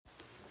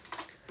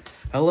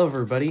Hello,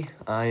 everybody.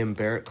 I am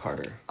Barrett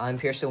Carter. I'm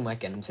Pierson,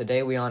 and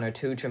today we honor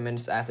two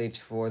tremendous athletes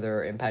for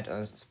their impact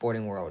on the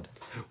sporting world.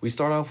 We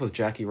start off with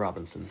Jackie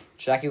Robinson.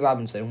 Jackie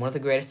Robinson, one of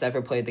the greatest to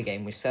ever played the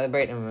game. We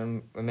celebrate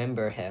and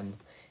remember him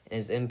and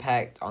his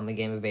impact on the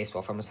game of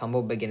baseball, from his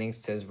humble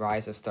beginnings to his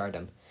rise of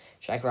stardom.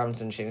 Jackie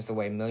Robinson changed the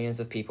way millions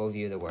of people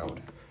view the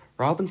world.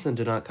 Robinson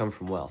did not come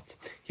from wealth.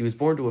 He was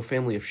born to a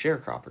family of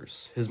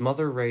sharecroppers. His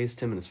mother raised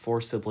him and his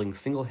four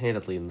siblings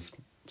single-handedly in the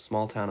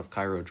small town of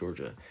Cairo,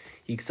 Georgia.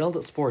 He excelled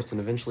at sports and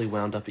eventually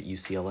wound up at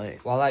UCLA.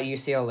 While at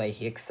UCLA,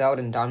 he excelled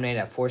and dominated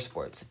at four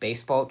sports: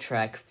 baseball,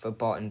 track,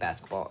 football, and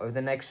basketball. Over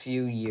the next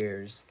few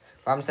years,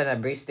 Robinson had a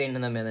brief stint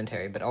in the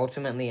military, but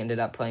ultimately ended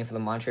up playing for the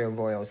Montreal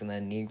Royals in the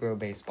Negro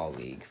Baseball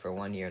League for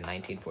 1 year in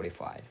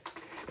 1945.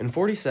 In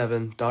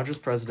 1947, Dodgers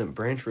president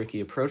Branch Rickey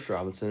approached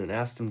Robinson and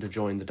asked him to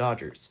join the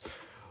Dodgers.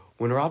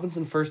 When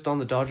Robinson first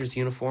donned the Dodgers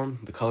uniform,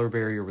 the color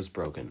barrier was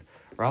broken.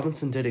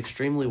 Robinson did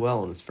extremely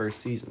well in his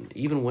first season,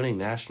 even winning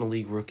National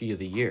League Rookie of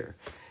the Year,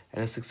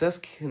 and his success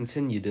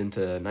continued into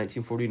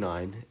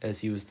 1949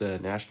 as he was the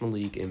National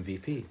League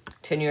MVP.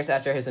 10 years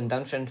after his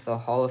induction to the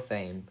Hall of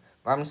Fame,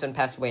 Robinson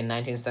passed away in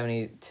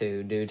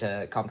 1972 due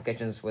to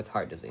complications with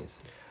heart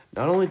disease.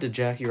 Not only did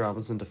Jackie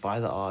Robinson defy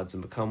the odds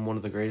and become one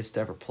of the greatest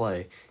to ever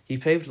play, he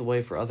paved the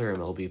way for other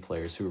MLB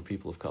players who were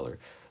people of color.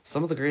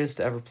 Some of the greatest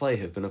to ever play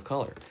have been of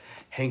color.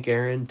 Hank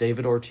Aaron,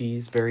 David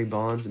Ortiz, Barry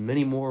Bonds, and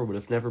many more would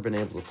have never been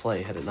able to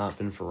play had it not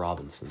been for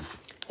Robinson.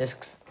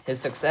 His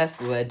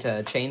success led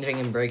to changing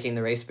and breaking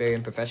the race barrier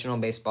in professional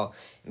baseball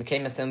and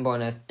became a symbol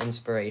and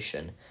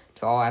inspiration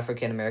to all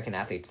African-American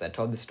athletes that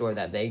told the story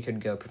that they could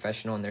go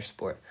professional in their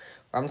sport.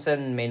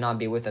 Robinson may not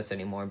be with us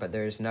anymore, but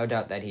there is no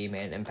doubt that he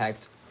made an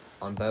impact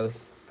on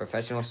both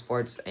professional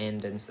sports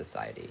and in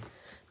society.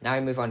 Now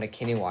we move on to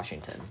Kenny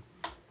Washington.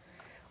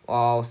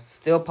 While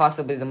still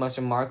possibly the most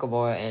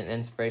remarkable and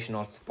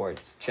inspirational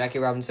sports, Jackie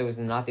Robinson was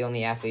not the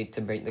only athlete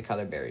to break the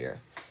color barrier.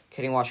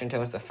 Kenny Washington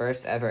was the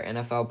first ever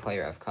NFL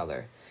player of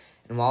color,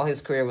 and while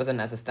his career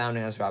wasn't as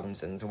astounding as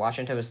Robinson's,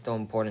 Washington was still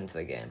important to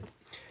the game.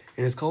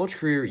 In his college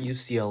career at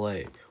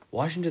UCLA,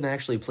 Washington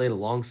actually played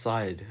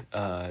alongside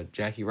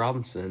Jackie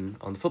Robinson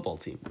on the football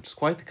team, which is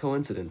quite the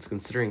coincidence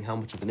considering how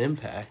much of an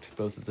impact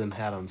both of them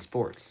had on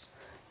sports.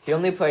 He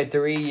only played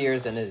 3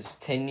 years in his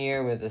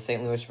tenure with the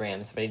St. Louis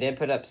Rams, but he did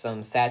put up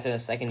some stats in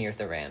his second year with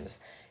the Rams.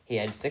 He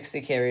had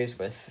 60 carries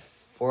with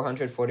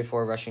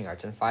 444 rushing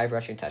yards and 5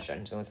 rushing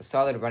touchdowns, and was a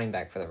solid running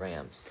back for the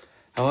Rams.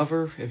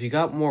 However, if you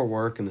got more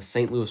work and the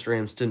St. Louis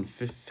Rams didn't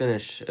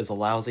finish as a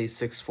lousy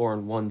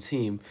 6-4-1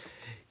 team,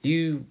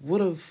 you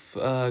would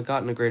have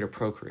gotten a greater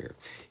pro career.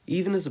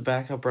 Even as a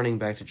backup running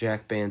back to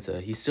Jack Banta,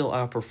 he still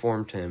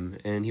outperformed him,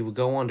 and he would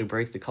go on to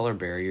break the color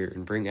barrier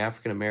and bring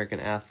African-American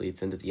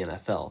athletes into the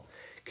NFL.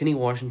 Kenny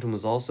Washington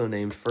was also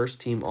named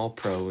first-team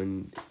All-Pro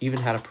and even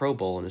had a Pro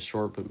Bowl in his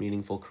short but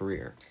meaningful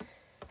career.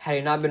 Had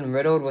he not been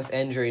riddled with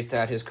injuries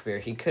throughout his career,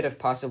 he could have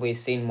possibly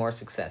seen more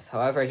success.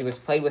 However, he was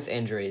plagued with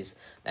injuries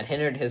that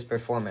hindered his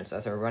performance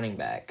as a running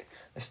back.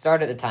 The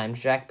start at the time,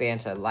 Jack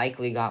Banta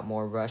likely got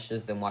more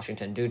rushes than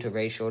Washington due to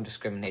racial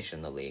discrimination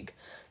in the league.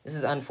 This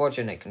is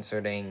unfortunate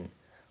considering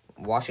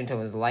Washington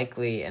was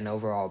likely an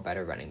overall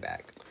better running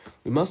back.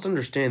 We must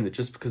understand that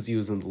just because he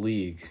was in the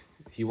league,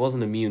 he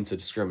wasn't immune to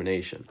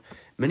discrimination.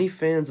 Many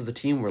fans of the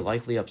team were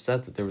likely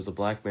upset that there was a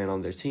black man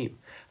on their team.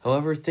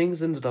 However,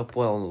 things ended up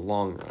well in the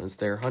long run, as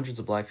there are hundreds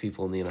of black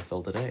people in the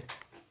NFL today.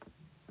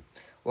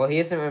 While he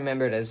isn't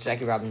remembered as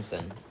Jackie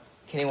Robinson,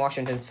 Kenny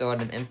Washington still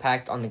had an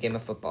impact on the game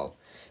of football.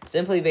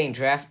 Simply being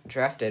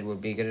drafted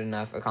would be good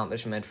enough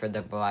accomplishment for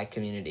the black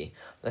community.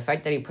 The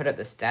fact that he put up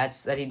the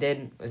stats that he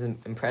did was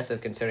impressive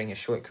considering his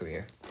short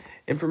career.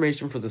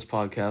 Information for this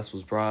podcast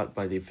was brought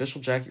by the official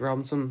Jackie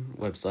Robinson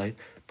website,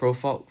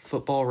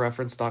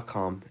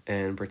 ProFootballReference.com,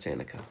 and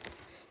Britannica.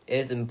 It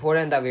is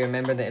important that we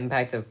remember the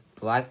impact of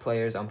black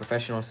players on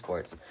professional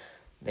sports.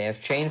 They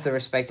have changed the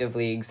respective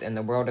leagues, and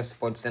the world of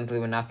sports simply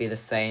would not be the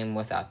same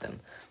without them.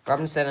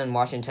 Robinson and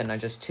Washington are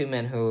just two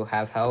men who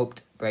have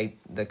helped break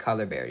the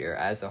color barrier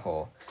as a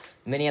whole.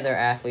 Many other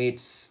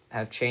athletes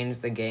have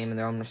changed the game in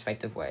their own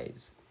respective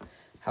ways.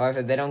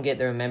 However, they don't get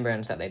the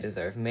remembrance that they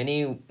deserve.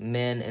 Many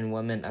men and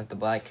women of the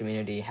black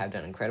community have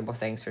done incredible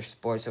things for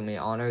sports, and we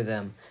honor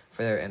them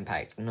for their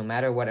impact. No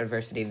matter what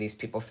adversity these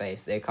people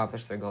face, they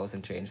accomplish their goals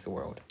and change the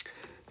world.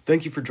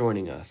 Thank you for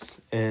joining us,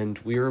 and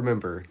we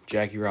remember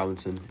Jackie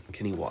Robinson and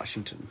Kenny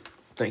Washington.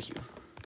 Thank you.